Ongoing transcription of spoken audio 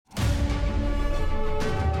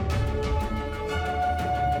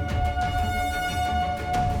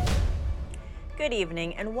Good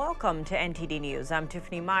evening and welcome to NTD News. I'm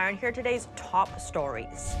Tiffany Meyer and here are today's top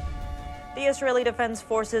stories. The Israeli Defense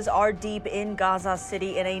Forces are deep in Gaza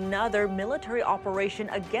City in another military operation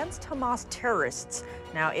against Hamas terrorists.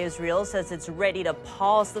 Now Israel says it's ready to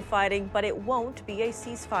pause the fighting, but it won't be a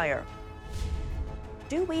ceasefire.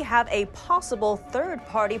 Do we have a possible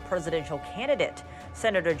third-party presidential candidate?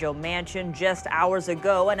 Senator Joe Manchin just hours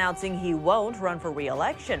ago announcing he won't run for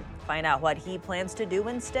re-election. Find out what he plans to do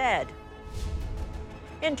instead.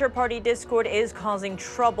 Inter-party discord is causing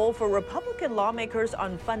trouble for Republican lawmakers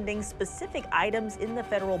on funding specific items in the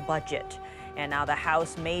federal budget. And now the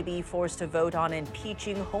House may be forced to vote on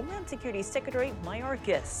impeaching Homeland Security Secretary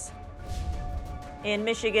Mayorkas. In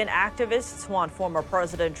Michigan, activists want former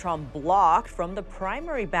President Trump blocked from the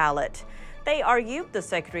primary ballot. They argue the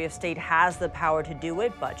Secretary of State has the power to do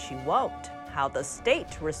it, but she won't. How the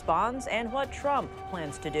state responds and what Trump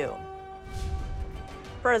plans to do.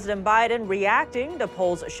 President Biden reacting to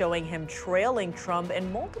polls showing him trailing Trump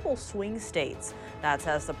in multiple swing states. That's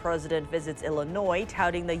as the president visits Illinois,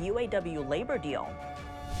 touting the UAW labor deal.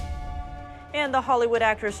 And the Hollywood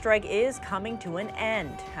actors' strike is coming to an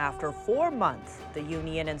end. After 4 months, the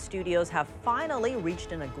union and studios have finally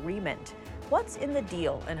reached an agreement. What's in the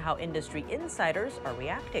deal and how industry insiders are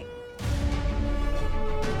reacting?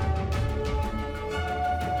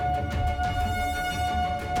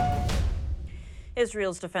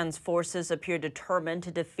 Israel's defense forces appear determined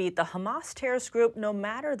to defeat the Hamas terrorist group no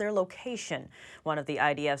matter their location. One of the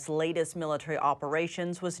IDF's latest military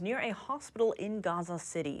operations was near a hospital in Gaza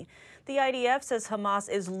City. The IDF says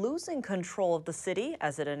Hamas is losing control of the city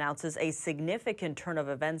as it announces a significant turn of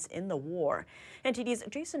events in the war. NTD's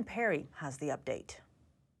Jason Perry has the update.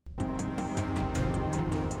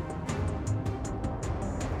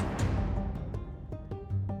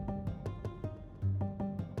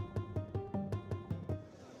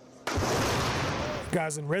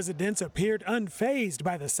 Gazan residents appeared unfazed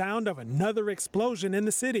by the sound of another explosion in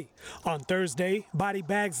the city. On Thursday, body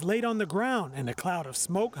bags laid on the ground and a cloud of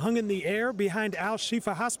smoke hung in the air behind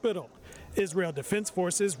Al-Shifa Hospital. Israel Defense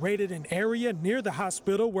Forces raided an area near the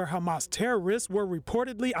hospital where Hamas terrorists were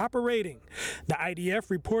reportedly operating. The IDF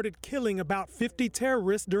reported killing about 50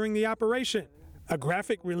 terrorists during the operation. A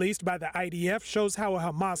graphic released by the IDF shows how a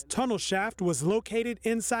Hamas tunnel shaft was located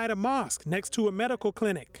inside a mosque next to a medical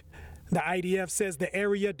clinic. The IDF says the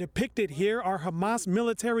area depicted here are Hamas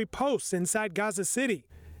military posts inside Gaza City.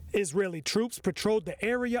 Israeli troops patrolled the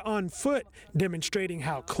area on foot, demonstrating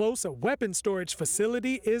how close a weapon storage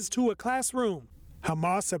facility is to a classroom.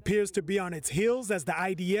 Hamas appears to be on its heels as the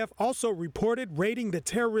IDF also reported raiding the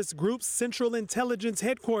terrorist group's Central Intelligence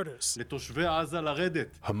headquarters.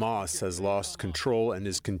 Hamas has lost control and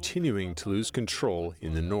is continuing to lose control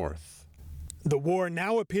in the north. The war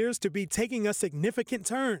now appears to be taking a significant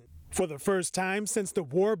turn. For the first time since the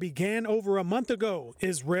war began over a month ago,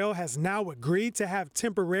 Israel has now agreed to have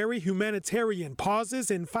temporary humanitarian pauses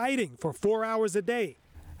in fighting for 4 hours a day.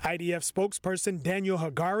 IDF spokesperson Daniel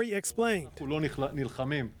Hagari explained.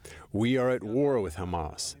 We are at war with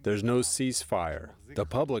Hamas. There's no ceasefire. The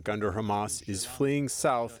public under Hamas is fleeing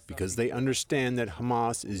south because they understand that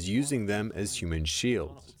Hamas is using them as human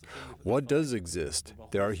shields. What does exist?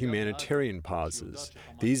 There are humanitarian pauses.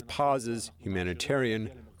 These pauses,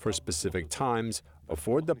 humanitarian, for specific times,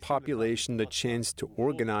 afford the population the chance to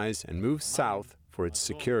organize and move south for its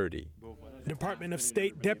security. Department of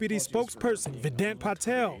State Deputy Spokesperson Vedant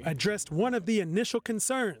Patel addressed one of the initial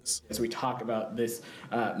concerns. As we talk about this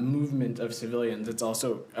movement of civilians, it's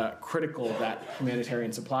also critical that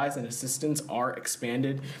humanitarian supplies and assistance are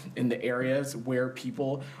expanded in the areas where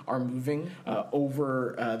people are moving.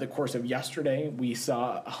 Over the course of yesterday, we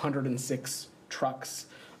saw 106 trucks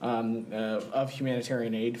of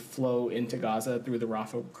humanitarian aid flow into Gaza through the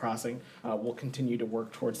Rafah crossing. We'll continue to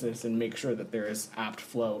work towards this and make sure that there is apt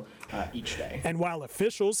flow each day. And while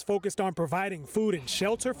officials focused on providing food and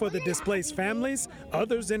shelter for the displaced families,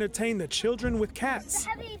 others entertained the children with cats.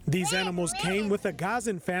 These animals came with a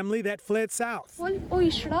Gazan family that fled south.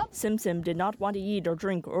 Simsim did not want to eat or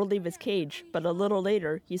drink or leave his cage, but a little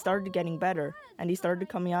later he started getting better, and he started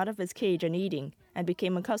coming out of his cage and eating, and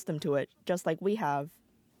became accustomed to it, just like we have.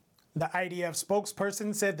 The IDF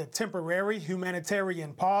spokesperson said the temporary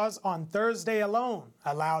humanitarian pause on Thursday alone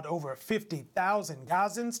allowed over 50,000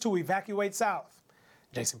 Gazans to evacuate south.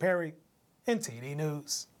 Jason Perry, NTD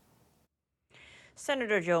News.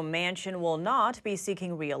 Senator Joe Manchin will not be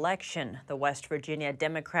seeking re-election. The West Virginia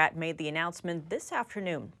Democrat made the announcement this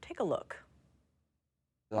afternoon. Take a look.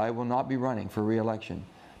 I will not be running for re-election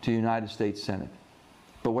to the United States Senate.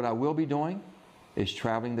 But what I will be doing is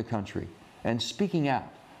traveling the country and speaking out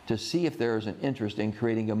to see if there is an interest in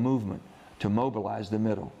creating a movement to mobilize the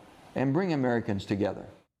middle and bring Americans together.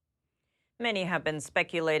 Many have been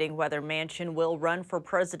speculating whether Manchin will run for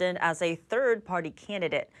president as a third-party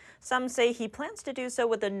candidate. Some say he plans to do so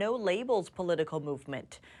with the No Labels political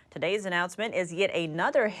movement. Today's announcement is yet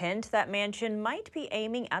another hint that Manchin might be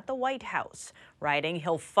aiming at the White House, writing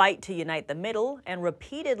he'll fight to unite the middle and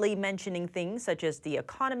repeatedly mentioning things such as the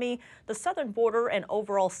economy, the southern border, and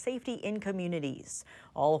overall safety in communities,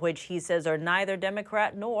 all of which he says are neither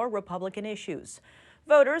Democrat nor Republican issues.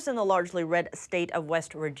 Voters in the largely red state of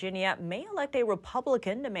West Virginia may elect a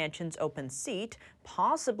Republican to Manchin's open seat,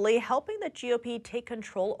 possibly helping the GOP take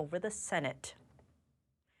control over the Senate.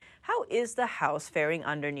 How is the House faring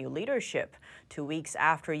under new leadership? 2 weeks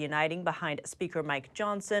after uniting behind Speaker Mike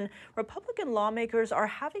Johnson, Republican lawmakers are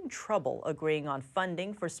having trouble agreeing on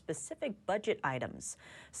funding for specific budget items,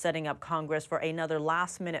 setting up Congress for another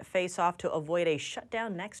last-minute face-off to avoid a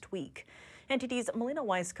shutdown next week. NTD's Melina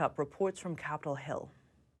Weisskopf reports from Capitol Hill.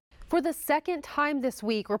 For the second time this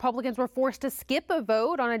week, Republicans were forced to skip a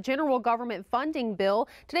vote on a general government funding bill.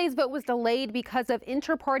 Today's vote was delayed because of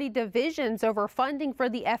inter-party divisions over funding for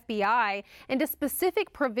the FBI and a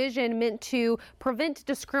specific provision meant to prevent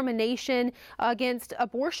discrimination against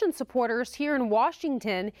abortion supporters here in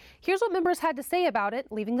Washington. Here's what members had to say about it,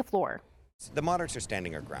 leaving the floor. The moderates are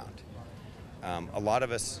standing our ground. A lot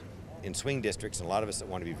of us in swing districts and a lot of us that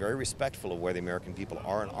want to be very respectful of where the American people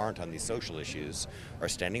are and aren't on these social issues are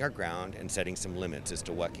standing our ground and setting some limits as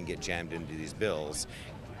to what can get jammed into these bills.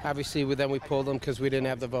 Obviously, we pulled them because we didn't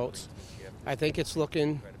have the votes. I think it's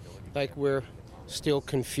looking like we're still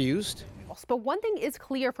confused. But one thing is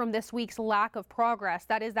clear from this week's lack of progress.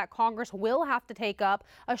 That is that Congress will have to take up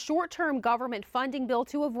a short-term government funding bill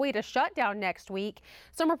to avoid a shutdown next week.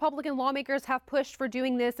 Some Republican lawmakers have pushed for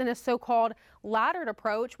doing this in a so-called laddered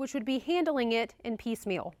approach, which would be handling it in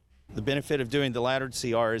piecemeal. The benefit of doing the laddered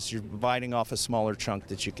CR is you're biting off a smaller chunk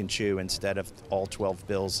that you can chew instead of all 12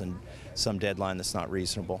 bills and some deadline that's not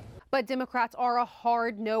reasonable. But Democrats are a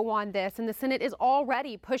hard no on this, and the Senate is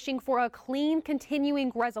already pushing for a clean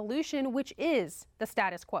continuing resolution, which is the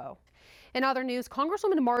status quo. In other news,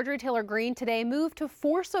 Congresswoman Marjorie Taylor Greene today moved to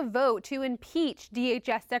force a vote to impeach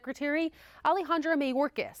DHS Secretary Alejandra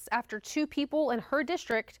Mayorkas after 2 people in her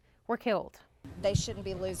district were killed. They shouldn't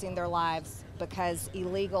be losing their lives because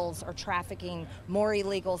illegals are trafficking more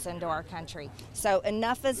illegals into our country. So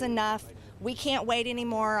enough is enough. We can't wait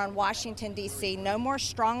anymore on Washington, D.C. No more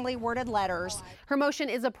strongly worded letters. Her motion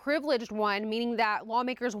is a privileged one, meaning that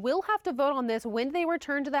lawmakers will have to vote on this when they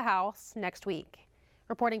return to the House next week.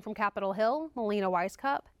 Reporting from Capitol Hill, Melina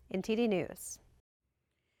Weisskopf, NTD News.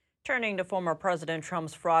 Turning to former President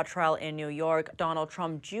Trump's fraud trial in New York, Donald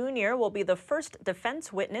Trump Jr. will be the first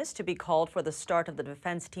defense witness to be called for the start of the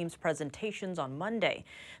defense team's presentations on Monday.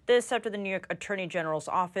 This after the New York Attorney General's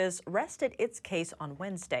office rested its case on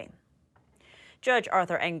Wednesday. Judge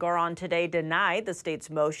Arthur Engoron today denied the state's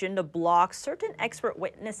motion to block certain expert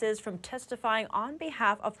witnesses from testifying on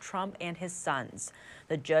behalf of Trump and his sons.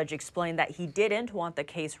 The judge explained that he didn't want the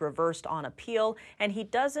case reversed on appeal and he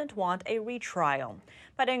doesn't want a retrial.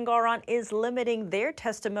 But Engoron is limiting their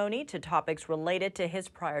testimony to topics related to his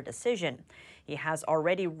prior decision. He has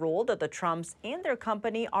already ruled that the Trumps and their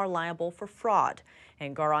company are liable for fraud.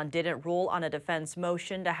 Engoron didn't rule on a defense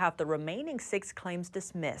motion to have the remaining 6 claims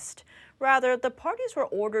dismissed. Rather, the parties were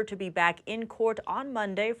ordered to be back in court on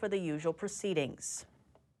Monday for the usual proceedings.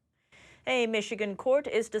 A Michigan court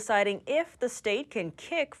is deciding if the state can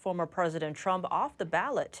kick former President Trump off the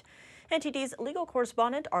ballot. NTD's legal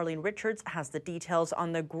correspondent Arlene Richards has the details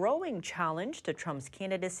on the growing challenge to Trump's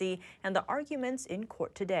candidacy and the arguments in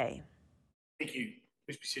court today. Thank you.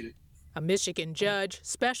 Please be seated. A Michigan judge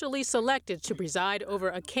specially selected to preside over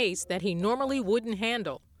a case that he normally wouldn't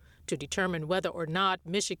handle to determine whether or not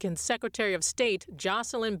Michigan's Secretary of State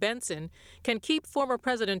Jocelyn Benson can keep former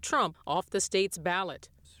President Trump off the state's ballot.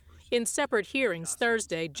 In separate hearings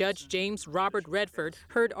Thursday, Judge James Robert Redford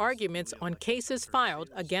heard arguments on cases filed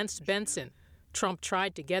against Benson. Trump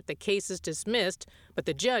tried to get the cases dismissed, but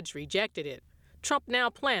the judge rejected it. Trump now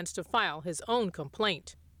plans to file his own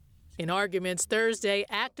complaint. In arguments Thursday,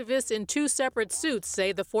 activists in 2 separate suits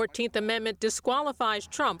say the 14th Amendment disqualifies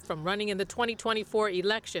Trump from running in the 2024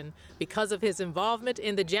 election because of his involvement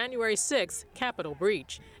in the January 6th Capitol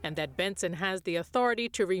breach, and that Benson has the authority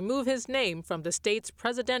to remove his name from the state's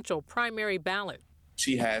presidential primary ballot.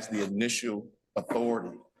 She has the initial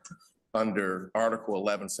authority under Article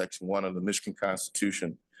 11, Section 1 of the Michigan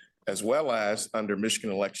Constitution, as well as under Michigan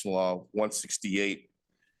Election Law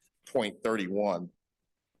 168.31,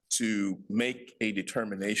 to make a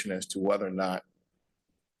determination as to whether or not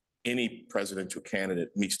any presidential candidate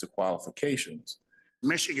meets the qualifications.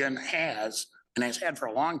 Michigan has, and has had for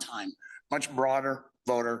a long time, much broader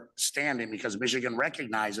voter standing because Michigan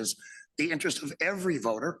recognizes the interest of every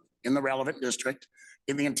voter in the relevant district,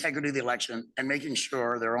 in the integrity of the election, and making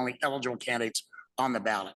sure there are only eligible candidates on the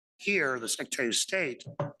ballot. Here, the Secretary of State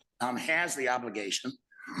has the obligation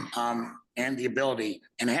and the ability,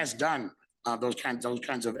 and has done those kinds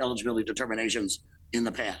of eligibility determinations in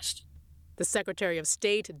the past. The Secretary of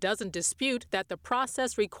State doesn't dispute that the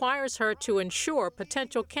process requires her to ensure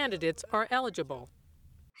potential candidates are eligible.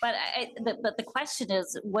 But the question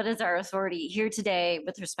is, what is our authority here today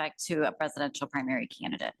with respect to a presidential primary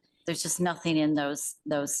candidate? There's just nothing in those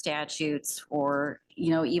statutes or,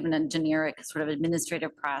 even a generic sort of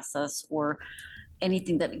administrative process or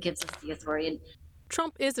anything that gives us the authority.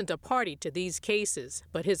 Trump isn't a party to these cases,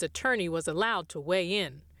 but his attorney was allowed to weigh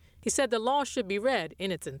in. He said the law should be read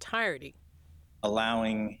in its entirety.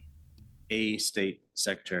 Allowing a state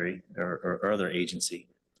secretary or other agency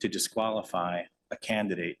to disqualify a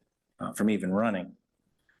candidate from even running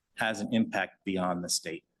has an impact beyond the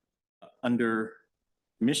state. Under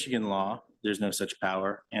Michigan law, there's no such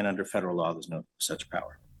power, and under federal law, there's no such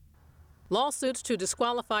power. Lawsuits to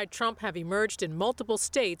disqualify Trump have emerged in multiple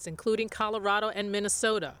states, including Colorado and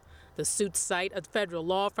Minnesota. The suits cite a federal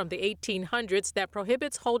law from the 1800s that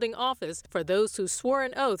prohibits holding office for those who swore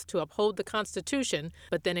an oath to uphold the Constitution,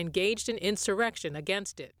 but then engaged in insurrection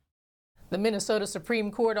against it. The Minnesota Supreme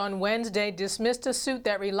Court on Wednesday dismissed a suit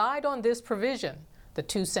that relied on this provision. The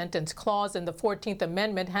two-sentence clause in the 14th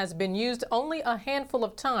Amendment has been used only a handful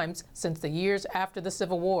of times since the years after the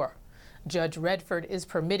Civil War. Judge Redford is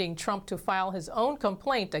permitting Trump to file his own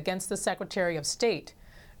complaint against the Secretary of State.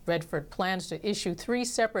 Redford plans to issue 3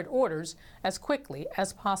 separate orders as quickly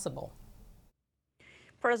as possible.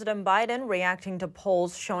 President Biden reacting to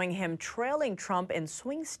polls showing him trailing Trump in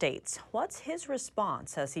swing states. What's his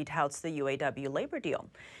response as he touts the UAW labor deal?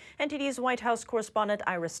 NTD's White House correspondent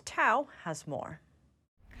Iris Tao has more.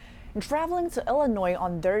 Traveling to Illinois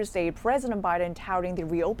on Thursday, President Biden touting the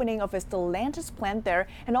reopening of his Stellantis plant there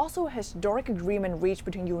and also a historic agreement reached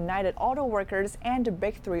between United Auto Workers and the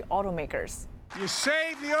Big Three automakers. You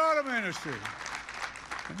saved the auto industry,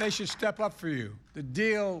 and they should step up for you. The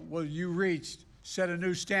deal you reached set a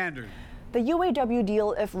new standard. The UAW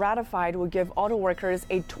deal, if ratified, would give auto workers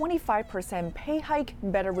a 25% pay hike,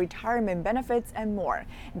 better retirement benefits, and more.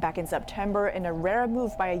 Back in September, in a rare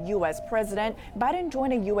move by a U.S. president, Biden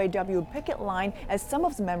joined a UAW picket line as some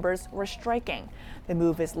of his members were striking. The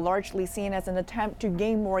move is largely seen as an attempt to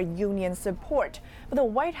gain more union support. But the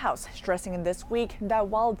White House stressing in this week that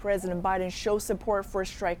while President Biden shows support for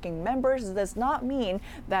striking members, does not mean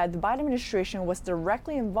that the Biden administration was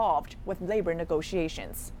directly involved with labor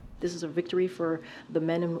negotiations. This is a victory for the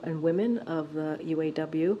men and women of the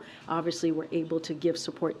UAW. Obviously, we're able to give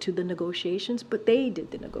support to the negotiations, but they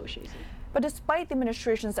did the negotiations. But despite the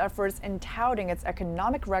administration's efforts in touting its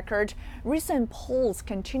economic record, recent polls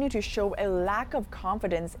continue to show a lack of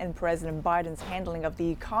confidence in President Biden's handling of the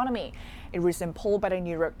economy. A recent poll by the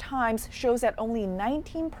New York Times shows that only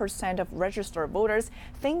 19% of registered voters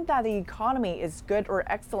think that the economy is good or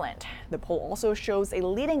excellent. The poll also shows a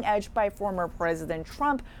leading edge by former President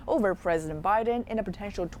Trump over President Biden in a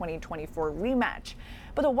potential 2024 rematch.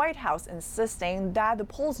 But the White House insisting that the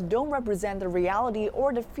polls don't represent the reality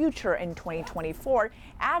or the future in 2024,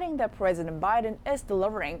 adding that President Biden is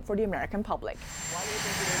delivering for the American public. Why do you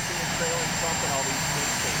think it is being trailing Trump in all these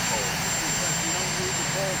swing state polls? Because you don't read the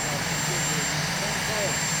polls.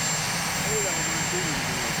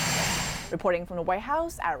 Reporting from the White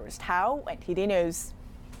House, Iris Tao, NTD News.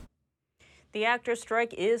 The actor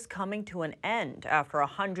strike is coming to an end. After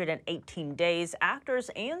 118 days, actors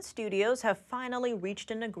and studios have finally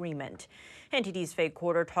reached an agreement. NTD's Faye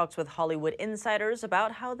Quarter talks with Hollywood insiders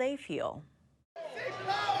about how they feel.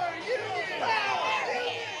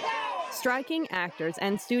 Striking actors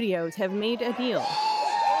and studios have made a deal.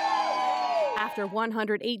 After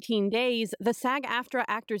 118 days, the SAG-AFTRA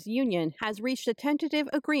Actors Union has reached a tentative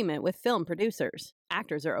agreement with film producers.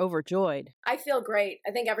 Actors are overjoyed. I feel great.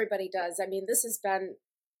 I think everybody does. I mean, this has been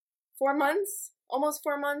 4 months, almost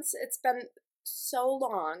 4 months. It's been so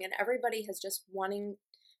long, and everybody has just been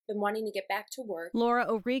wanting to get back to work. Laura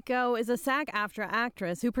Orico is a SAG-AFTRA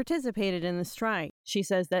actress who participated in the strike. She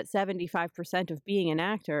says that 75% of being an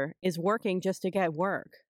actor is working just to get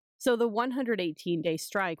work. So the 118-day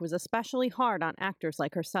strike was especially hard on actors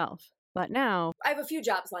like herself. But now, I have a few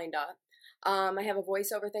jobs lined up. I have a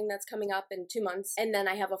voiceover thing that's coming up in 2 months, and then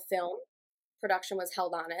I have a film. Production was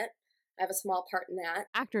held on it. I have a small part in that.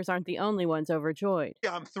 Actors aren't the only ones overjoyed.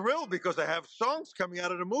 Yeah, I'm thrilled because I have songs coming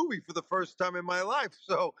out of the movie for the first time in my life.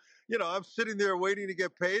 So, I'm sitting there waiting to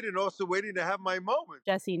get paid and also waiting to have my moment.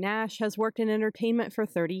 Jesse Nash has worked in entertainment for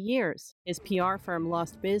 30 years. His PR firm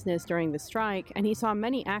lost business during the strike, and he saw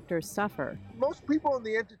many actors suffer. Most people in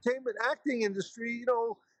the entertainment acting industry,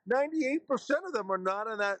 98% of them are not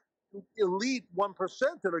in that elite 1%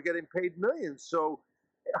 that are getting paid millions. So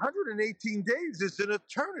 118 days is an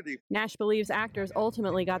eternity. Nash believes actors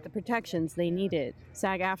ultimately got the protections they needed.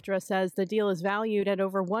 SAG-AFTRA says the deal is valued at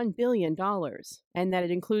over $1 billion and that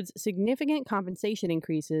it includes significant compensation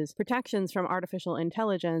increases, protections from artificial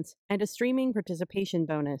intelligence, and a streaming participation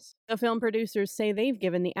bonus. The film producers say they've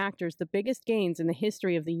given the actors the biggest gains in the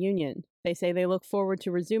history of the union. They say they look forward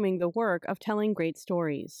to resuming the work of telling great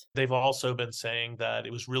stories. They've also been saying that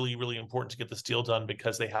it was really, really important to get this deal done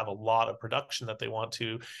because they have a lot of production that they want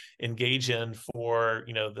to engage in for,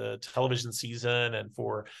 the television season and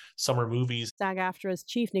for summer movies. SAG-AFTRA's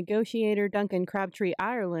chief negotiator, Duncan Crabtree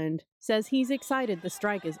Ireland, says he's excited the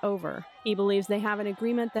strike is over. He believes they have an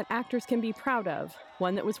agreement that actors can be proud of,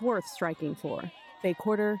 one that was worth striking for. Faye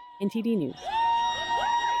Quarter, NTD News.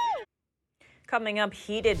 Coming up,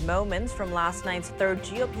 heated moments from last night's third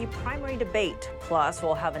GOP primary debate. Plus,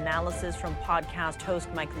 we'll have analysis from podcast host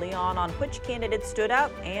Mike Leon on which candidates stood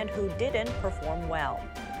out and who didn't perform well.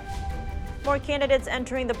 More candidates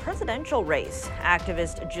entering the presidential race.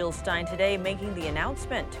 Activist Jill Stein today making the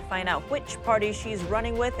announcement. Find out which party she's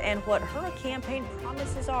running with and what her campaign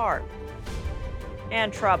promises are.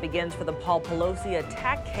 And trial begins for the Paul Pelosi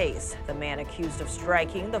attack case. The man accused of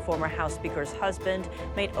striking the former House Speaker's husband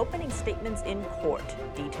made opening statements in court.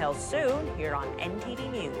 Details soon here on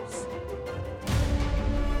NTD News.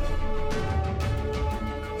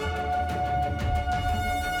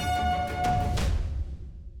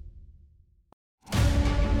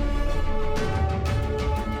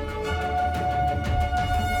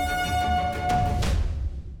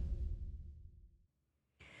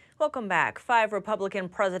 Welcome back. 5 Republican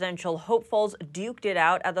presidential hopefuls duked it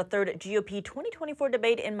out at the third GOP 2024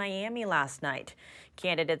 debate in Miami last night.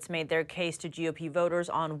 Candidates made their case to GOP voters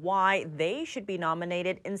on why they should be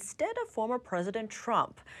nominated instead of former President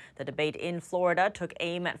Trump. The debate in Florida took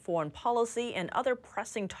aim at foreign policy and other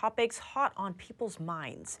pressing topics hot on people's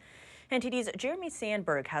minds. NTD's Jeremy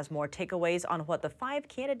Sandberg has more takeaways on what the 5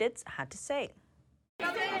 candidates had to say.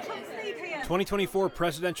 2024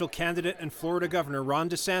 presidential candidate and Florida Governor Ron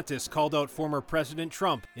DeSantis called out former President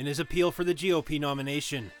Trump in his appeal for the GOP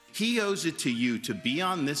nomination. He owes it to you to be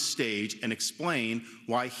on this stage and explain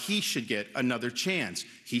why he should get another chance.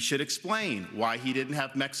 He should explain why he didn't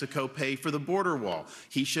have Mexico pay for the border wall.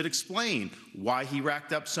 He should explain why he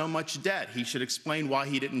racked up so much debt. He should explain why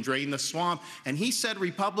he didn't drain the swamp. And he said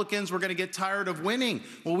Republicans were going to get tired of winning.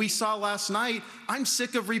 Well, we saw last night, I'm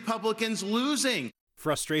sick of Republicans losing.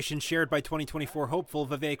 Frustration shared by 2024 hopeful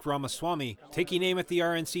Vivek Ramaswamy, taking aim at the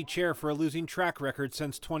RNC chair for a losing track record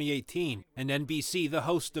since 2018, and NBC, the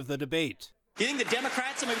host of the debate. Do you think the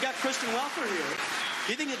Democrats, and we've got Kristen Welker here,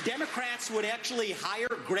 do you think the Democrats would actually hire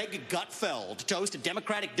Greg Gutfeld to host a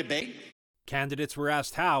Democratic debate? Candidates were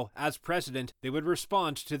asked how, as president, they would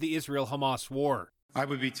respond to the Israel-Hamas war. I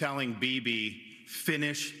would be telling Bibi,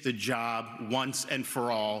 finish the job once and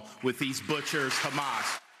for all with these butchers,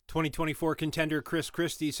 Hamas. 2024 contender Chris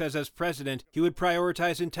Christie says as president, he would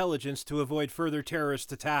prioritize intelligence to avoid further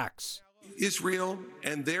terrorist attacks. Israel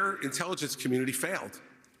and their intelligence community failed.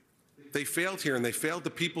 They failed here, and they failed the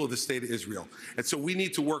people of the state of Israel. And so we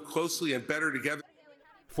need to work closely and better together.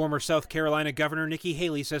 Former South Carolina Governor Nikki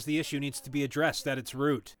Haley says the issue needs to be addressed at its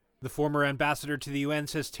root. The former ambassador to the UN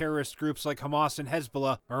says terrorist groups like Hamas and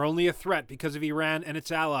Hezbollah are only a threat because of Iran and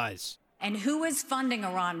its allies. And who is funding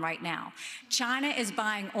Iran right now? China is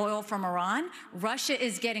buying oil from Iran. Russia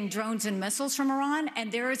is getting drones and missiles from Iran.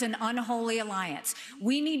 And there is an unholy alliance.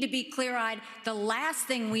 We need to be clear-eyed. The last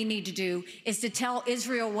thing we need to do is to tell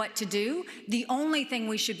Israel what to do. The only thing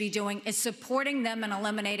we should be doing is supporting them and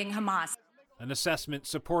eliminating Hamas. An assessment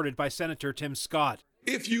supported by Senator Tim Scott.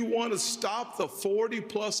 If you want to stop the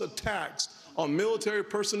 40-plus attacks on military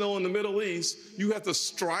personnel in the Middle East, you have to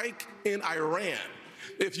strike in Iran.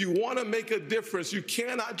 If you want to make a difference, you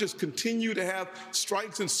cannot just continue to have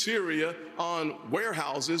strikes in Syria on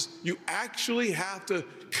warehouses. You actually have to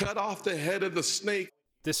cut off the head of the snake.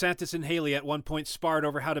 DeSantis and Haley at one point sparred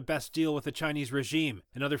over how to best deal with the Chinese regime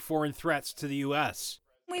and other foreign threats to the U.S.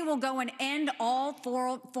 We will go and end all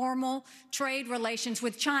formal trade relations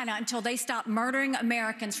with China until they stop murdering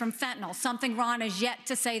Americans from fentanyl, something Ron is yet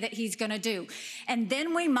to say that he's going to do. And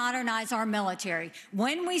then we modernize our military.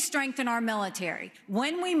 When we strengthen our military,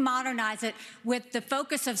 when we modernize it with the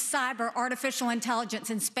focus of cyber, artificial intelligence,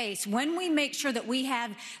 and space, when we make sure that we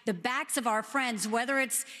have the backs of our friends, whether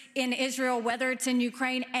it's in Israel, whether it's in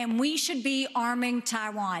Ukraine, and we should be arming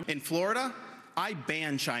Taiwan. In Florida, I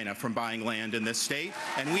banned China from buying land in this state,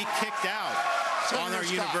 and we kicked out on our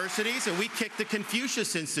universities, and we kicked the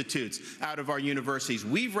Confucius Institutes out of our universities.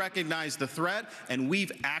 We've recognized the threat, and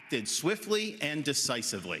we've acted swiftly and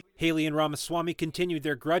decisively. Haley and Ramaswamy continued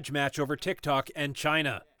their grudge match over TikTok and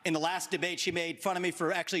China. In the last debate, she made fun of me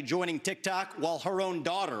for actually joining TikTok while her own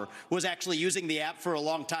daughter was actually using the app for a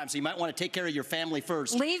long time. So you might want to take care of your family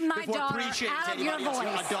first. Leave my daughter out of your voice.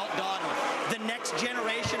 Adult daughter. The next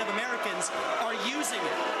generation of Americans are using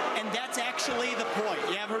it. And that's actually the point.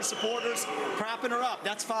 You have her supporters propping her up.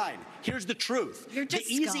 That's fine. Here's the truth. You're just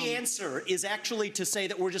the easy answer is actually to say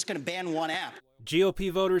that we're just going to ban one app.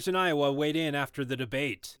 GOP voters in Iowa weighed in after the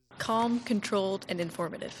debate. Calm, controlled, and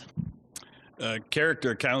informative.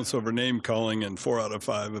 Character counts over name calling, and 4 out of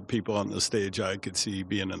 5 of people on the stage I could see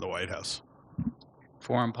being in the White House.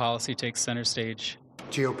 Foreign policy takes center stage.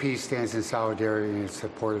 GOP stands in solidarity and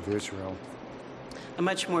support of Israel. A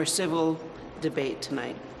much more civil debate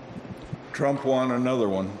tonight. Trump won another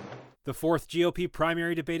one. The 4th GOP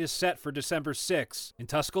primary debate is set for December 6 in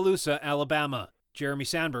Tuscaloosa, Alabama. Jeremy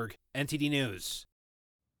Sandberg, NTD News.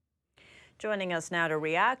 Joining us now to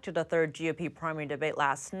react to the 3rd GOP primary debate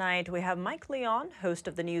last night, we have Mike Leon, host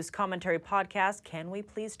of the news commentary podcast, Can We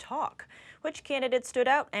Please Talk? Which candidate stood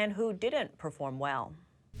out and who didn't perform well?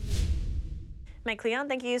 Mike Leon,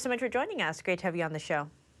 thank you so much for joining us. Great to have you on the show.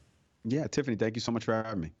 Yeah, Tiffany, thank you so much for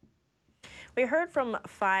having me. We heard from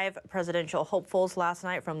 5 presidential hopefuls last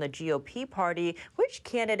night from the GOP party. Which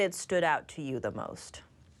candidate stood out to you the most?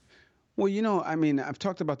 Well, you know, I mean, I've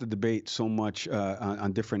talked about the debate so much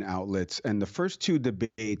on different outlets, and the first 2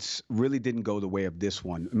 debates really didn't go the way of this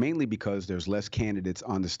one, mainly because there's less candidates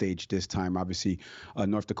on the stage this time. Obviously,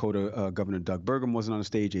 North Dakota Governor Doug Burgum wasn't on the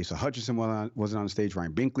stage, Asa Hutchinson wasn't on the stage,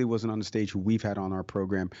 Ryan Binkley wasn't on the stage, who we've had on our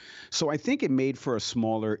program. So I think it made for a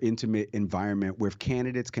smaller, intimate environment where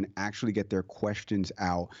candidates can actually get their questions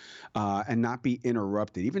out and not be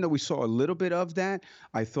interrupted. Even though we saw a little bit of that,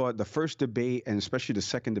 I thought the first debate, and especially the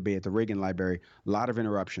second debate at the Reagan Library, a lot of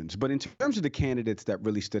interruptions. But in terms of the candidates that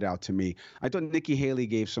really stood out to me, I thought Nikki Haley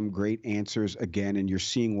gave some great answers again, and you're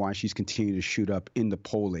seeing why she's continuing to shoot up in the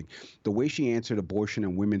polling. The way she answered abortion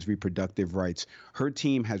and women's reproductive rights, her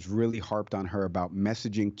team has really harped on her about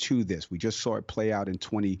messaging to this. We just saw it play out in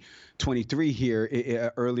 2023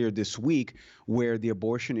 here earlier this week, where the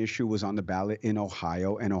abortion issue was on the ballot in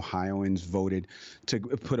Ohio, and Ohioans voted to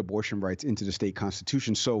put abortion rights into the state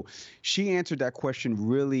constitution. So she answered that question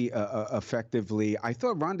really effectively. I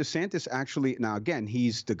thought Ron DeSantis actually, now again,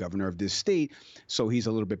 he's the governor of this state, so he's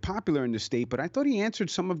a little bit popular in the state, but I thought he answered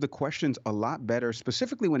some of the questions a lot better,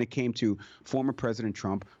 specifically when it came to former President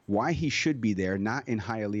Trump, why he should be there, not in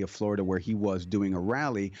Hialeah, Florida, where he was doing a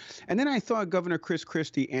rally. And then I thought Governor Chris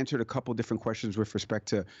Christie answered a couple different questions with respect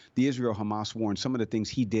to the Israel-Hamas war and some of the things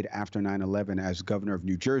he did after 9/11 as governor of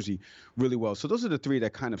New Jersey really well. So those are the 3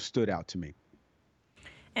 that kind of stood out to me.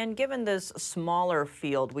 And given this smaller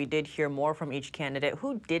field, we did hear more from each candidate.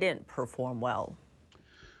 Who didn't perform well?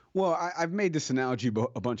 Well, I've made this analogy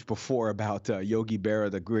a bunch before about Yogi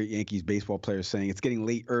Berra, the great Yankees baseball player, saying it's getting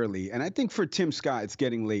late early. And I think for Tim Scott, it's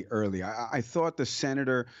getting late early. I thought the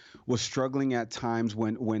senator was struggling at times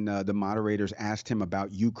when the moderators asked him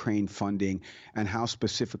about Ukraine funding and how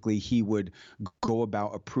specifically he would go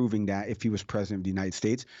about approving that if he was president of the United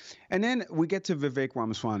States. And then we get to Vivek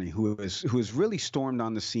Ramaswamy, who has really stormed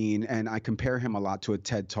on the scene, and I compare him a lot to a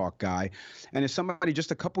TED Talk guy. And as somebody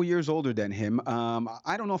just a couple years older than him,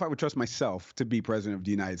 I don't know if I would trust myself to be president of the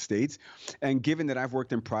United States. And given that I've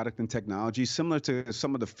worked in product and technology, similar to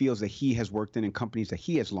some of the fields that he has worked in and companies that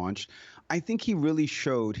he has launched, I think he really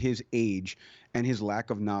showed his age and his lack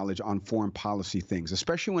of knowledge on foreign policy things,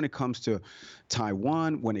 especially when it comes to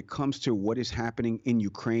Taiwan, when it comes to what is happening in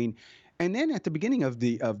Ukraine. And then at the beginning of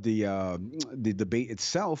the debate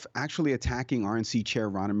itself, actually attacking RNC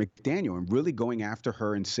Chair Ronna McDaniel and really going after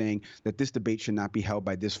her and saying that this debate should not be held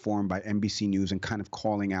by this forum, by NBC News, and kind of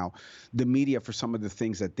calling out the media for some of the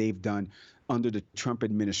things that they've done under the Trump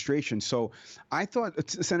administration. So I thought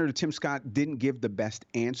Senator Tim Scott didn't give the best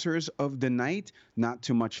answers of the night, not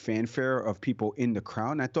too much fanfare of people in the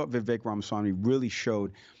crowd. And I thought Vivek Ramaswamy really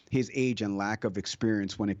showed his age and lack of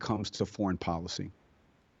experience when it comes to foreign policy.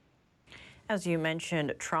 As you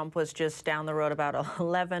mentioned, Trump was just down the road about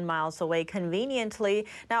 11 miles away conveniently.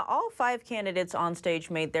 Now, all 5 candidates on stage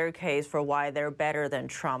made their case for why they're better than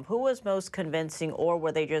Trump. Who was most convincing, or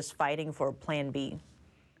were they just fighting for Plan B?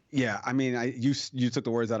 Yeah, I mean, you took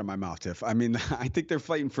the words out of my mouth, Tiff. I mean, I think they're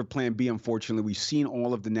fighting for Plan B. Unfortunately, we've seen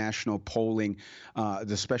all of the national polling,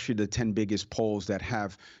 especially the 10 biggest polls that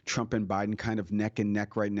have Trump and Biden kind of neck and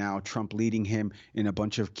neck right now. Trump leading him in a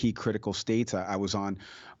bunch of key critical states. I was on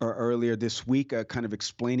earlier this week, kind of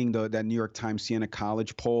explaining that New York Times Siena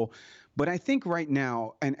College poll. But I think right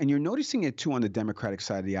now, and you're noticing it too on the Democratic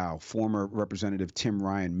side of the aisle, former Representative Tim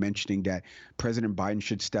Ryan mentioning that President Biden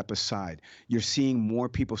should step aside. You're seeing more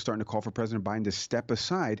people starting to call for President Biden to step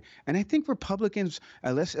aside. And I think Republicans,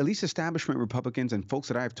 at least establishment Republicans and folks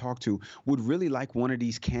that I've talked to, would really like one of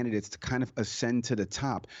these candidates to kind of ascend to the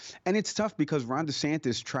top. And it's tough because Ron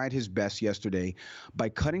DeSantis tried his best yesterday by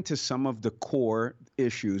cutting to some of the core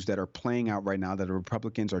issues that are playing out right now that the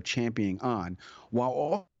Republicans are championing on,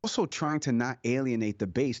 while also trying to not alienate the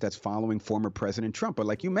base that's following former President Trump. But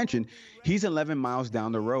like you mentioned, he's 11 miles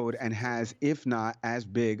down the road and has, if not as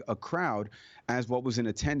big a crowd as what was in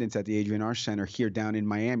attendance at the Adrian R. Center here down in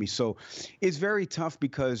Miami. So it's very tough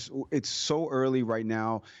because it's so early right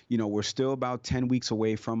now. You know, we're still about 10 weeks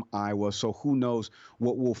away from Iowa. So who knows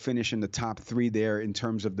what will finish in the top 3 there in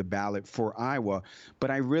terms of the ballot for Iowa. But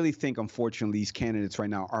I really think, unfortunately, these candidates right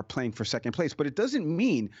now are playing for second place. But it doesn't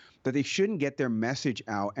mean that they shouldn't get their message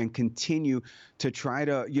out and continue to try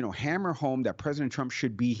to, hammer home that President Trump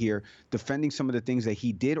should be here defending some of the things that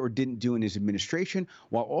he did or didn't do in his administration,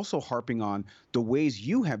 while also harping on the ways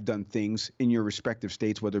you have done things in your respective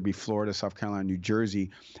states, whether it be Florida, South Carolina, New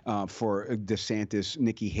Jersey, for DeSantis,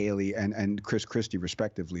 Nikki Haley, and Chris Christie,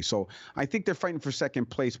 respectively. So I think they're fighting for second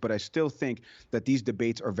place, but I still think that these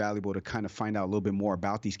debates are valuable to kind of find out a little bit more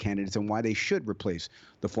about these candidates and why they should replace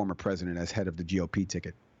the former president as head of the GOP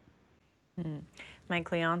ticket.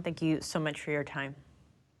 Mike Leon, thank you so much for your time.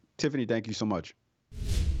 Tiffany, thank you so much.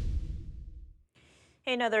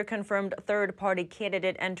 Another confirmed third-party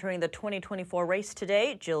candidate entering the 2024 race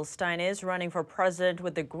today. Jill Stein is running for president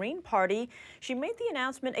with the Green Party. She made the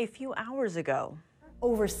announcement a few hours ago.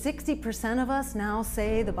 Over 60% of us now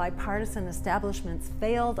say the bipartisan establishment's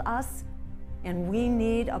failed us, and we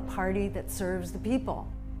need a party that serves the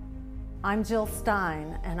people. I'm Jill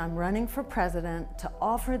Stein, and I'm running for president to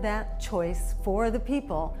offer that choice for the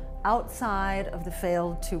people outside of the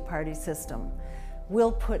failed two-party system.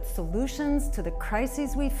 We'll put solutions to the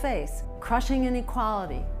crises we face, crushing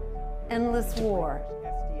inequality, endless war,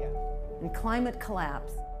 and climate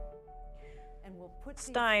collapse.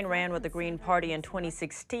 Stein ran with the Green Party in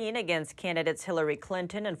 2016 against candidates Hillary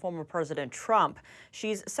Clinton and former President Trump.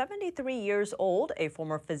 She's 73 years old, a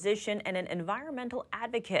former physician, and an environmental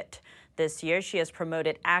advocate. This year, she has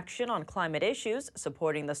promoted action on climate issues,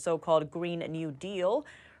 supporting the so-called Green New Deal.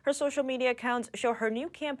 Her social media accounts show her new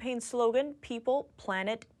campaign slogan, People,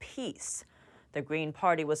 Planet, Peace. The Green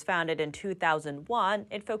Party was founded in 2001.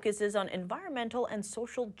 It focuses on environmental and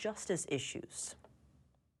social justice issues.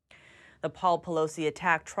 The Paul Pelosi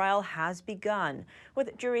attack trial has begun.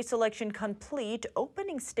 With jury selection complete,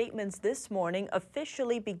 opening statements this morning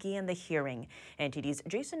officially began the hearing. NTD's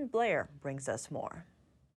Jason Blair brings us more.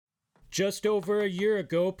 Just over a year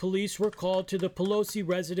ago, police were called to the Pelosi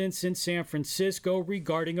residence in San Francisco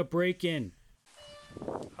regarding a break-in.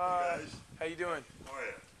 Hi, how you doing?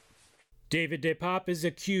 David DePape is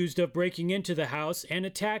accused of breaking into the house and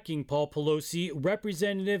attacking Paul Pelosi,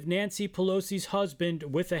 Representative Nancy Pelosi's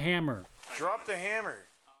husband, with a hammer. Drop the hammer.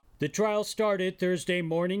 The trial started Thursday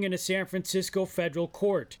morning in a San Francisco federal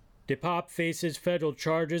court. DePape faces federal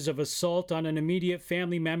charges of assault on an immediate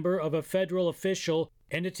family member of a federal official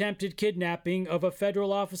and attempted kidnapping of a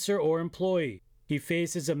federal officer or employee. He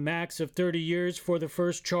faces a max of 30 years for the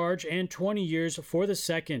first charge and 20 years for the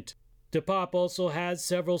second. DePape also has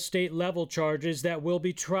several state-level charges that will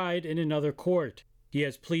be tried in another court. He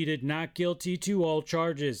has pleaded not guilty to all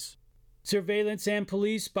charges. Surveillance and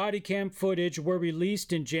police body cam footage were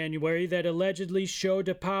released in January that allegedly showed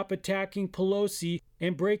DePape attacking Pelosi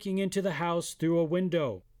and breaking into the house through a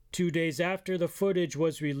window. 2 days after the footage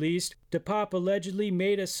was released, DePape allegedly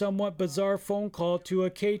made a somewhat bizarre phone call to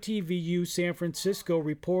a KTVU San Francisco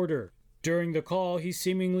reporter. During the call, he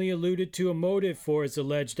seemingly alluded to a motive for his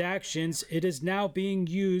alleged actions. It is now being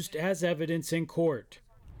used as evidence in court.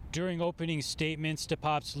 During opening statements,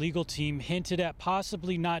 DePape's legal team hinted at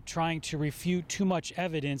possibly not trying to refute too much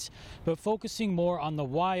evidence, but focusing more on the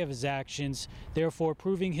why of his actions, therefore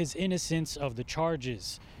proving his innocence of the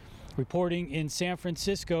charges. Reporting in San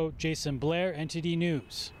Francisco, Jason Blair, NTD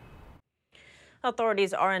News.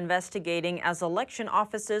 Authorities are investigating as election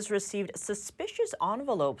offices received suspicious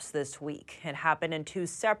envelopes this week. It happened in two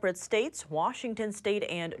separate states, Washington State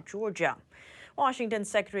and Georgia. Washington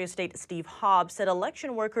Secretary of State Steve Hobbs said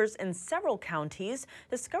election workers in several counties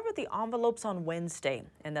discovered the envelopes on Wednesday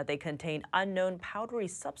and that they contained unknown powdery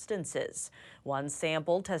substances. One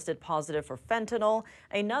sample tested positive for fentanyl,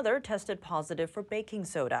 another tested positive for baking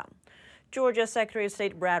soda. Georgia Secretary of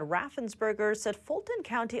State Brad Raffensperger said Fulton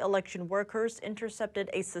County election workers intercepted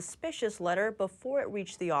a suspicious letter before it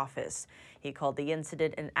reached the office. He called the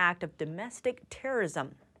incident an act of domestic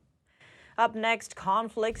terrorism. Up next,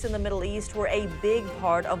 conflicts in the Middle East were a big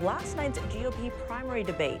part of last night's GOP primary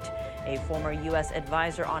debate. A former U.S.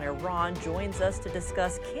 advisor on Iran joins us to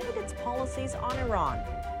discuss candidates' policies on Iran.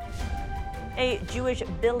 A Jewish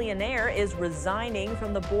billionaire is resigning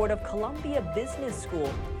from the board of Columbia Business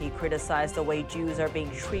School. He criticized the way Jews are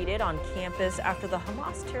being treated on campus after the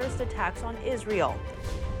Hamas terrorist attacks on Israel.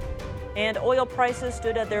 And oil prices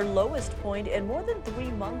stood at their lowest point in more than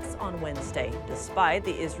 3 months on Wednesday, despite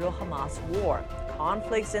the Israel-Hamas war.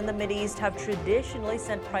 Conflicts in the Mideast have traditionally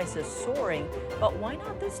sent prices soaring, but why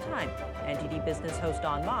not this time? NTD business host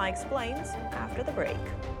Don Ma explains after the break.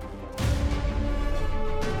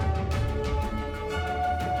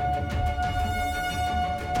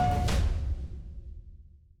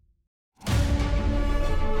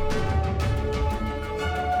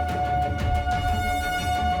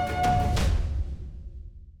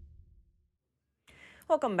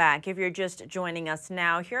 Welcome back. If you're just joining us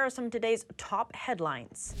now, here are some of today's top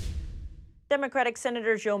headlines. Democratic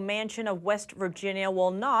Senator Joe Manchin of West Virginia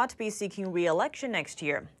will not be seeking re-election next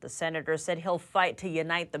year. The senator said he'll fight to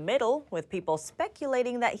unite the middle, with people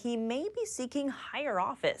speculating that he may be seeking higher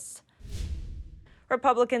office.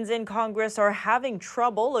 Republicans in Congress are having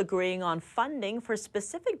trouble agreeing on funding for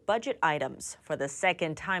specific budget items. For the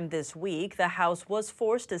second time this week, the House was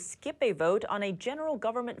forced to skip a vote on a general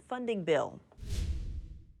government funding bill.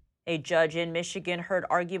 A judge in Michigan heard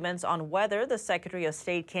arguments on whether the Secretary of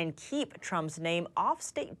State can keep Trump's name off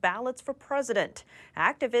state ballots for president.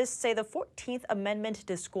 Activists say the 14th Amendment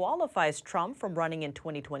disqualifies Trump from running in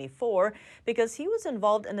 2024 because he was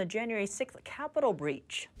involved in the January 6th Capitol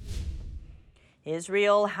breach.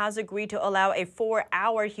 Israel has agreed to allow a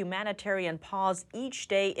 4-hour humanitarian pause each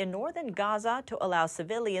day in northern Gaza to allow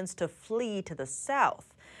civilians to flee to the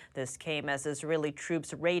south. This came as Israeli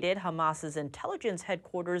troops raided Hamas's intelligence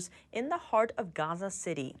headquarters in the heart of Gaza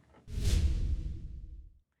City.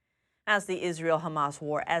 As the Israel-Hamas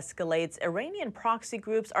war escalates, Iranian proxy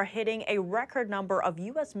groups are hitting a record number of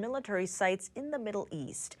U.S. military sites in the Middle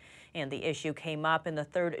East. And the issue came up in the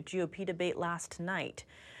third GOP debate last night.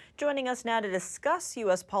 Joining us now to discuss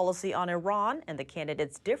U.S. policy on Iran and the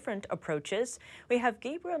candidates' different approaches, we have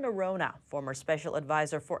Gabriel Nerona, former special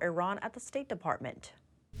advisor for Iran at the State Department.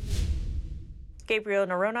 Gabriel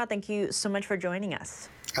Nerona, thank you so much for joining us.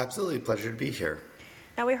 Absolutely, pleasure to be here.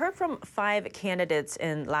 Now, we heard from 5 candidates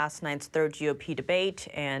in last night's third GOP debate,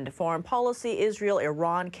 and foreign policy, Israel,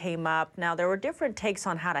 Iran came up. Now, there were different takes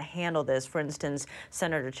on how to handle this. For instance,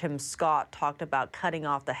 Senator Tim Scott talked about cutting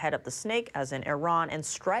off the head of the snake, as in Iran, and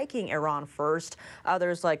striking Iran first.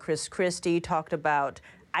 Others, like Chris Christie, talked about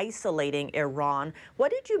isolating Iran.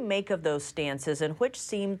 What did you make of those stances, and which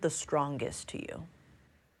seemed the strongest to you?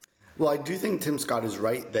 Well, I do think Tim Scott is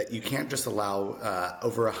right that you can't just allow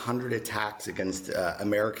over 100 attacks against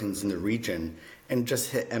Americans in the region and just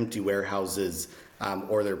hit empty warehouses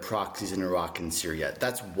or their proxies in Iraq and Syria.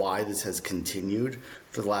 That's why this has continued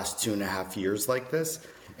for the last 2.5 years like this.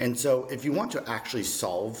 And so if you want to actually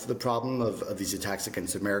solve the problem of these attacks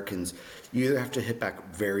against Americans, you either have to hit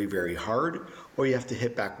back very, very hard, or you have to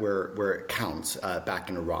hit back where it counts, back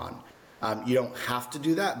in Iran. You don't have to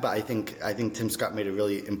do that, but I think Tim Scott made a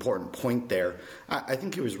really important point there. I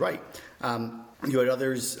think he was right. You had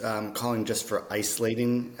others calling just for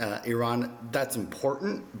isolating Iran. That's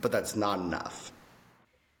important, but that's not enough.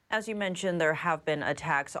 As you mentioned, there have been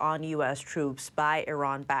attacks on U.S. troops by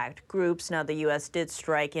Iran-backed groups. Now, the U.S. did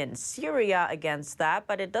strike in Syria against that,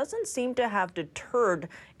 but it doesn't seem to have deterred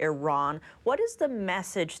Iran. What is the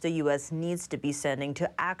message the U.S. needs to be sending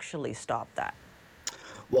to actually stop that?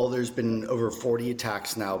 Well, there's been over 40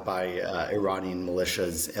 attacks now by Iranian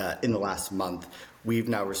militias in the last month. We've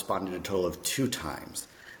now responded a total of 2 times.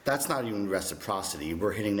 That's not even reciprocity.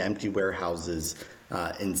 We're hitting empty warehouses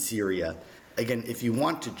in Syria. Again, if you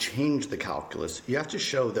want to change the calculus, you have to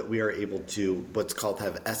show that we are able to what's called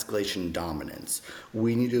have escalation dominance.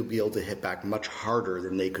 We need to be able to hit back much harder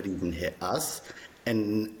than they could even hit us,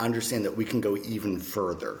 and understand that we can go even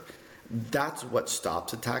further. That's what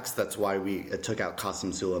stops attacks. That's why we took out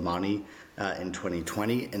Qasem Soleimani in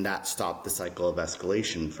 2020, and that stopped the cycle of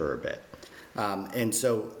escalation for a bit. And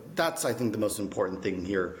so that's, I think, the most important thing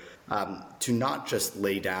here, to not just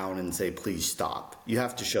lay down and say, please stop. You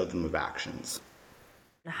have to show them with actions.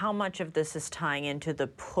 How much of this is tying into the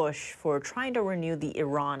push for trying to renew the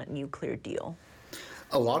Iran nuclear deal?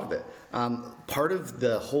 A lot of it. Part of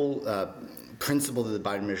the whole principle that the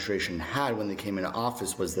Biden administration had when they came into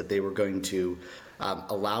office was that they were going to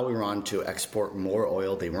allow Iran to export more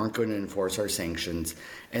oil. They weren't going to enforce our sanctions,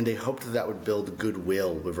 and they hoped that that would build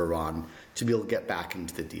goodwill with Iran to be able to get back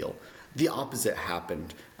into the deal. The opposite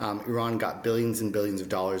happened. Iran got billions and billions of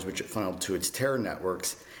dollars, which it funneled to its terror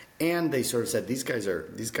networks, and they sort of said, these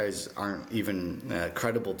guys aren't even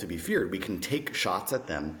credible to be feared. We can take shots at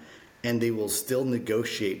them, and they will still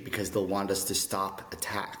negotiate because they'll want us to stop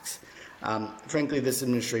attacks. Frankly, this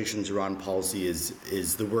administration's Iran policy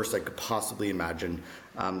is the worst I could possibly imagine.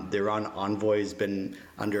 The Iran envoy has been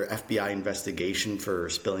under FBI investigation for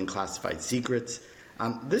spilling classified secrets.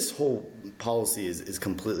 This whole policy is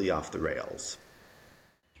completely off the rails.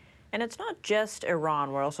 And it's not just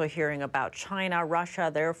Iran. We're also hearing about China, Russia,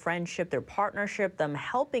 their friendship, their partnership, them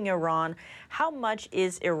helping Iran. How much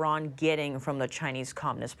is Iran getting from the Chinese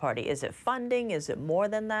Communist Party? Is it funding? Is it more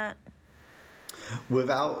than that?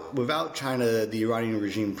 Without China, the Iranian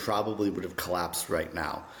regime probably would have collapsed right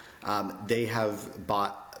now. They have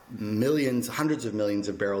bought millions, hundreds of millions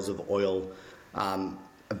of barrels of oil,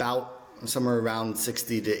 about somewhere around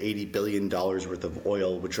 $60 to $80 billion worth of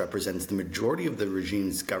oil, which represents the majority of the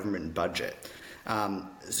regime's government budget.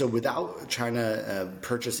 So without China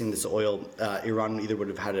purchasing this oil, Iran either would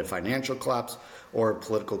have had a financial collapse or a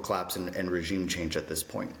political collapse and regime change at this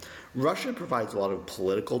point. Russia provides a lot of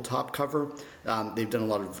political top cover. They've done a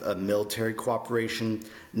lot of military cooperation.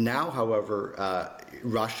 Now, however,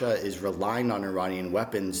 Russia is relying on Iranian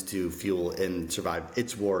weapons to fuel and survive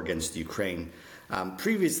its war against Ukraine.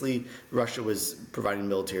 Previously, Russia was providing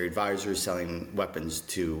military advisors, selling weapons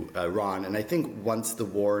to Iran, and I think once the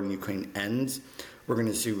war in Ukraine ends, we're going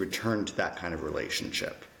to see a return to that kind of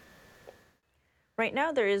relationship. Right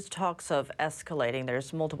now, there is talks of escalating.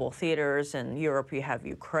 There's multiple theaters. In Europe, you have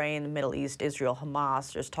Ukraine, the Middle East, Israel,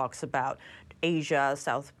 Hamas. There's talks about Asia,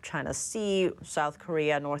 South China Sea, South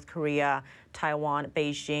Korea, North Korea, Taiwan,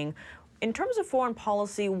 Beijing. In terms of foreign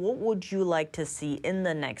policy, what would you like to see in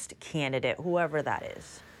the next candidate, whoever that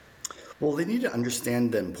is? Well, they need to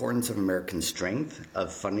understand the importance of American strength,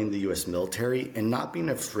 of funding the U.S. military, and not being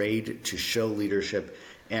afraid to show leadership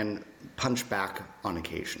and punch back on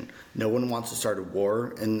occasion. No one wants to start a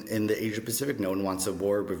war in the Asia Pacific. No one wants a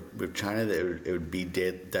war with China. It would be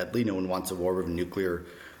deadly. No one wants a war with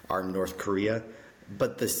nuclear-armed North Korea.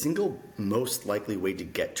 But the single most likely way to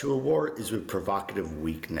get to a war is with provocative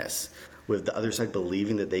weakness, with the other side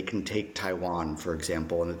believing that they can take Taiwan, for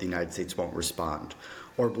example, and that the United States won't respond,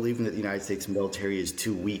 or believing that the United States military is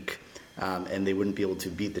too weak and they wouldn't be able to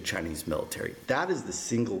beat the Chinese military. That is the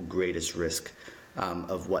single greatest risk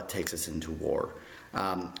of what takes us into war.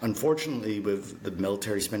 Unfortunately, with the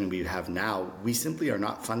military spending we have now, we simply are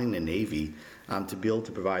not funding the Navy to be able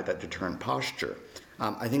to provide that deterrent posture.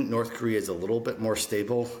 I think North Korea is a little bit more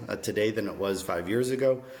stable today than it was 5 years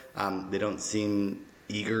ago. They don't seem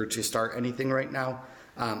eager to start anything right now.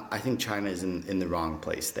 I think China is in the wrong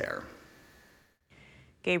place there.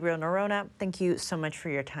 Gabriel Noronha, thank you so much for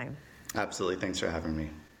your time. Absolutely. Thanks for having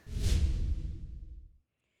me.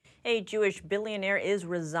 A Jewish billionaire is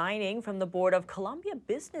resigning from the board of Columbia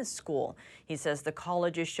Business School. He says the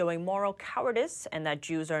college is showing moral cowardice and that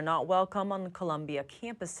Jews are not welcome on Columbia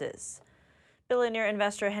campuses. Billionaire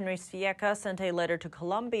investor Henry Svieka sent a letter to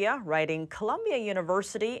Columbia, writing, Columbia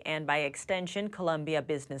University and by extension Columbia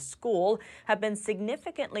Business School have been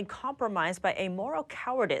significantly compromised by a moral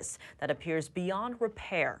cowardice that appears beyond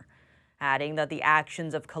repair. Adding that the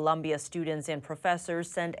actions of Columbia students and professors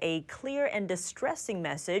send a clear and distressing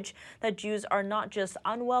message that Jews are not just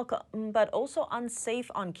unwelcome, but also unsafe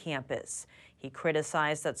on campus. He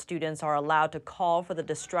criticized that students are allowed to call for the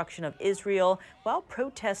destruction of Israel while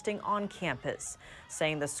protesting on campus,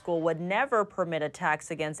 saying the school would never permit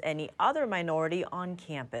attacks against any other minority on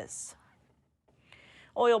campus.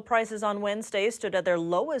 Oil prices on Wednesday stood at their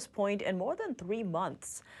lowest point in more than 3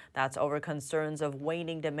 months. That's over concerns of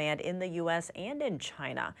waning demand in the U.S. and in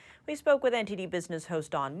China. We spoke with NTD business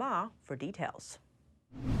host Don Ma for details.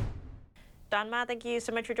 Don Ma, thank you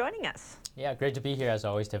so much for joining us. Yeah, great to be here as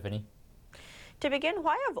always, Tiffany. To begin,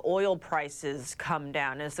 why have oil prices come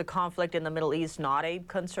down? Is the conflict in the Middle East not a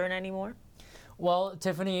concern anymore? Well,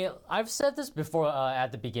 Tiffany, I've said this before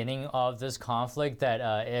at the beginning of this conflict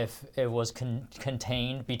that if it was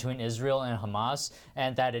contained between Israel and Hamas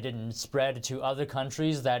and that it didn't spread to other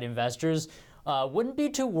countries, that investors wouldn't be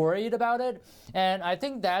too worried about it. And I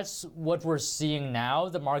think that's what we're seeing now.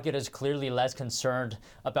 The market is clearly less concerned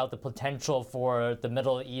about the potential for the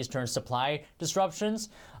Middle Eastern supply disruptions.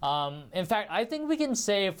 In fact, I think we can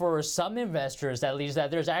say for some investors, at least, that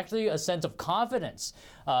there's actually a sense of confidence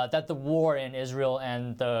that the war in Israel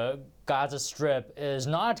and the Gaza Strip is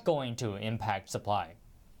not going to impact supply.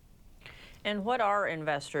 And what are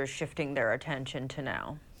investors shifting their attention to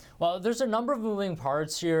now? Well, there's a number of moving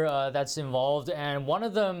parts here that's involved, and one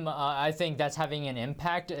of them I think that's having an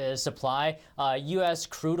impact is supply. U.S.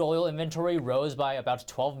 crude oil inventory rose by about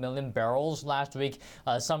 12 million barrels last week.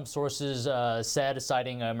 Some sources said,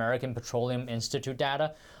 citing American Petroleum Institute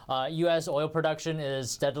data. U.S. oil production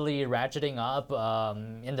is steadily ratcheting up.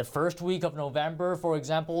 In the first week of November, for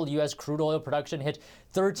example, U.S. crude oil production hit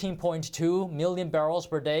 13.2 million barrels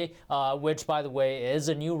per day, which, by the way, is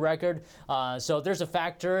a new record. So there's a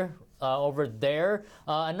factor over there.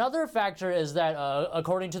 Another factor is that,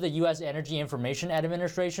 according to the U.S. Energy Information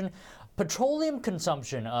Administration, petroleum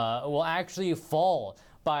consumption will actually fall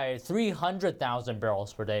by 300,000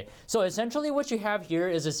 barrels per day. So essentially what you have here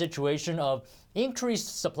is a situation of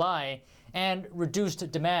increased supply and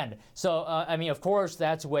reduced demand. So, I mean, of course,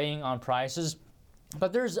 that's weighing on prices.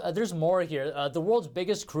 But there's more here. The world's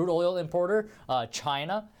biggest crude oil importer,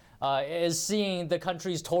 China, is seeing the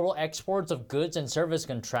country's total exports of goods and service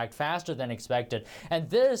contract faster than expected. And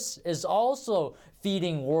this is also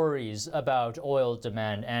feeding worries about oil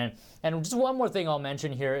demand. And just one more thing I'll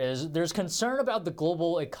mention here is there's concern about the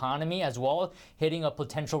global economy as well, hitting a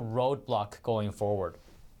potential roadblock going forward.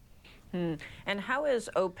 And how is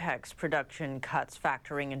OPEC's production cuts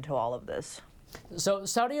factoring into all of this? So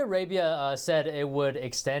Saudi Arabia said it would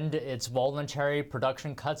extend its voluntary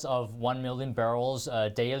production cuts of 1 million barrels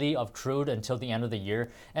daily of crude until the end of the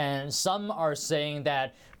year. And some are saying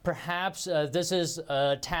that perhaps this is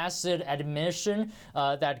a tacit admission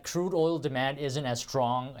that crude oil demand isn't as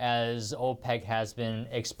strong as OPEC has been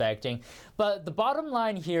expecting. But the bottom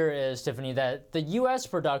line here is, Tiffany, that the U.S.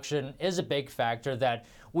 production is a big factor that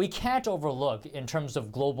we can't overlook in terms of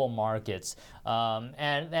global markets.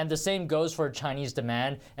 And the same goes for Chinese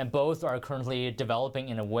demand, and both are currently developing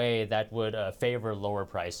in a way that would favor lower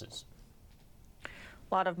prices.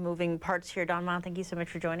 A lot of moving parts here, Don Ma. Thank you so much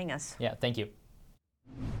for joining us. Yeah, thank you.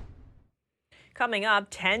 Coming up,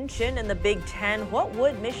 tension in the Big Ten. What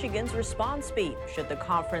would Michigan's response be? Should the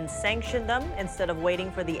conference sanction them instead of waiting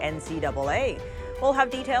for the NCAA? We'll have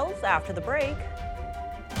details after the break.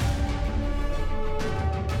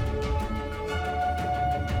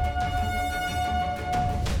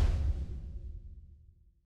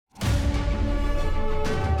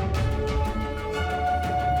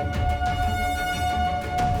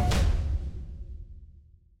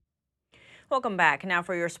 Welcome back. Now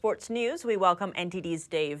for your sports news, we welcome NTD's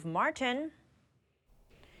Dave Martin.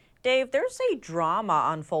 Dave, there's a drama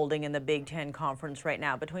unfolding in the Big Ten Conference right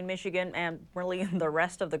now between Michigan and really the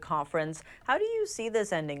rest of the conference. How do you see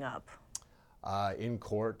this ending up? In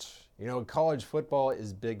court. You know, college football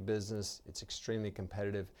is big business. It's extremely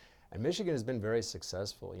competitive. And Michigan has been very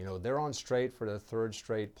successful. You know, they're on straight for their third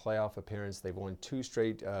straight playoff appearance. They've won 2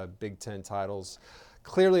 straight Big Ten titles.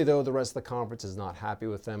 Clearly, though, the rest of the conference is not happy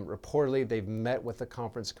with them. Reportedly, they've met with the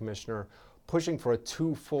conference commissioner, pushing for a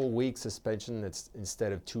 2 full-week suspension that's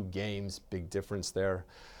instead of 2 games. Big difference there.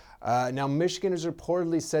 Now, Michigan has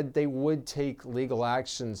reportedly said they would take legal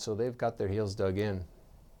action, so they've got their heels dug in.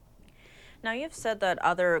 Now, you've said that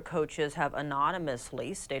other coaches have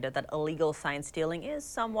anonymously stated that illegal sign stealing is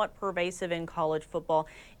somewhat pervasive in college football.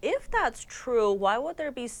 If that's true, why would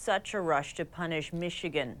there be such a rush to punish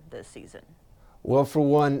Michigan this season? Well, for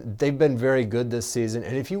one, they've been very good this season,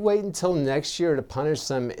 and if you wait until next year to punish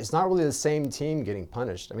them, it's not really the same team getting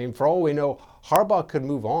punished. I mean, for all we know, Harbaugh could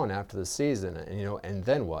move on after the season, and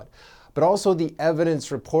then what? But also the evidence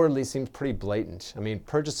reportedly seems pretty blatant. I mean,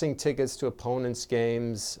 purchasing tickets to opponents'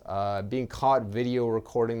 games, being caught video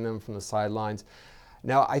recording them from the sidelines.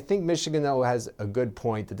 Now, I think Michigan, though, has a good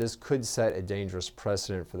point that this could set a dangerous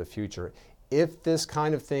precedent for the future. If this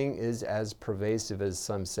kind of thing is as pervasive as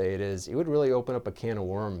some say it is, it would really open up a can of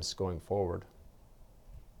worms going forward.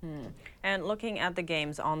 And looking at the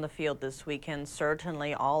games on the field this weekend,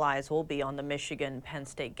 certainly all eyes will be on the Michigan-Penn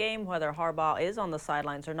State game, whether Harbaugh is on the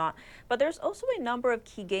sidelines or not. But there's also a number of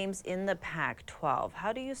key games in the Pac-12.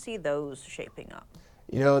 How do you see those shaping up?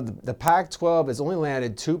 You know, the Pac-12 has only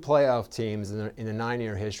landed 2 playoff teams in the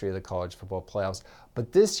 9-year history of the college football playoffs.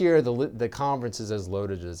 But this year, the conference is as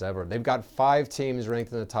loaded as ever. They've got 5 teams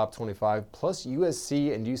ranked in the top 25, plus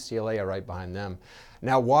USC and UCLA are right behind them.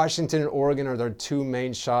 Now, Washington and Oregon are their 2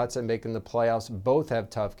 main shots at making the playoffs. Both have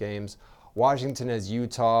tough games. Washington has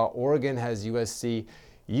Utah. Oregon has USC.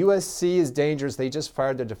 USC is dangerous. They just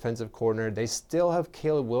fired their defensive coordinator. They still have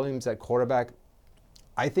Caleb Williams at quarterback.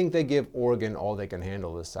 I think they give Oregon all they can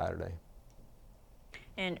handle this Saturday.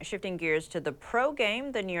 And shifting gears to the pro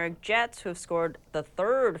game, the New York Jets, who have scored the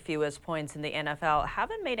 3rd fewest points in the NFL,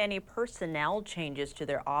 haven't made any personnel changes to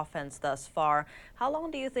their offense thus far. How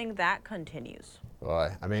long do you think that continues?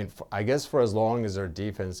 Well, I mean, I guess for as long as their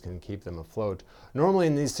defense can keep them afloat. Normally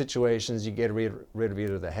in these situations, you get rid of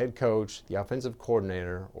either the head coach, the offensive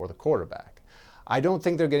coordinator, or the quarterback. I don't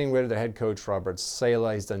think they're getting rid of their head coach, Robert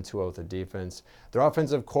Saleh. He's done too well with the defense. Their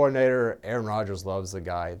offensive coordinator, Aaron Rodgers, loves the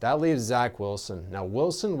guy. That leaves Zach Wilson. Now,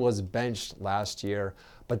 Wilson was benched last year,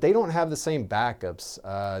 but they don't have the same backups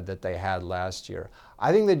that they had last year.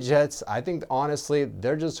 I think the Jets, honestly,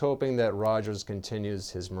 they're just hoping that Rodgers continues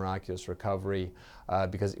his miraculous recovery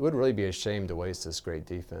because it would really be a shame to waste this great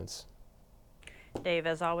defense. Dave,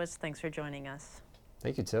 as always, thanks for joining us.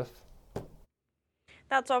 Thank you, Tiff.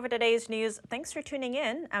 That's all for today's news. Thanks for tuning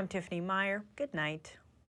in. I'm Tiffany Meyer. Good night.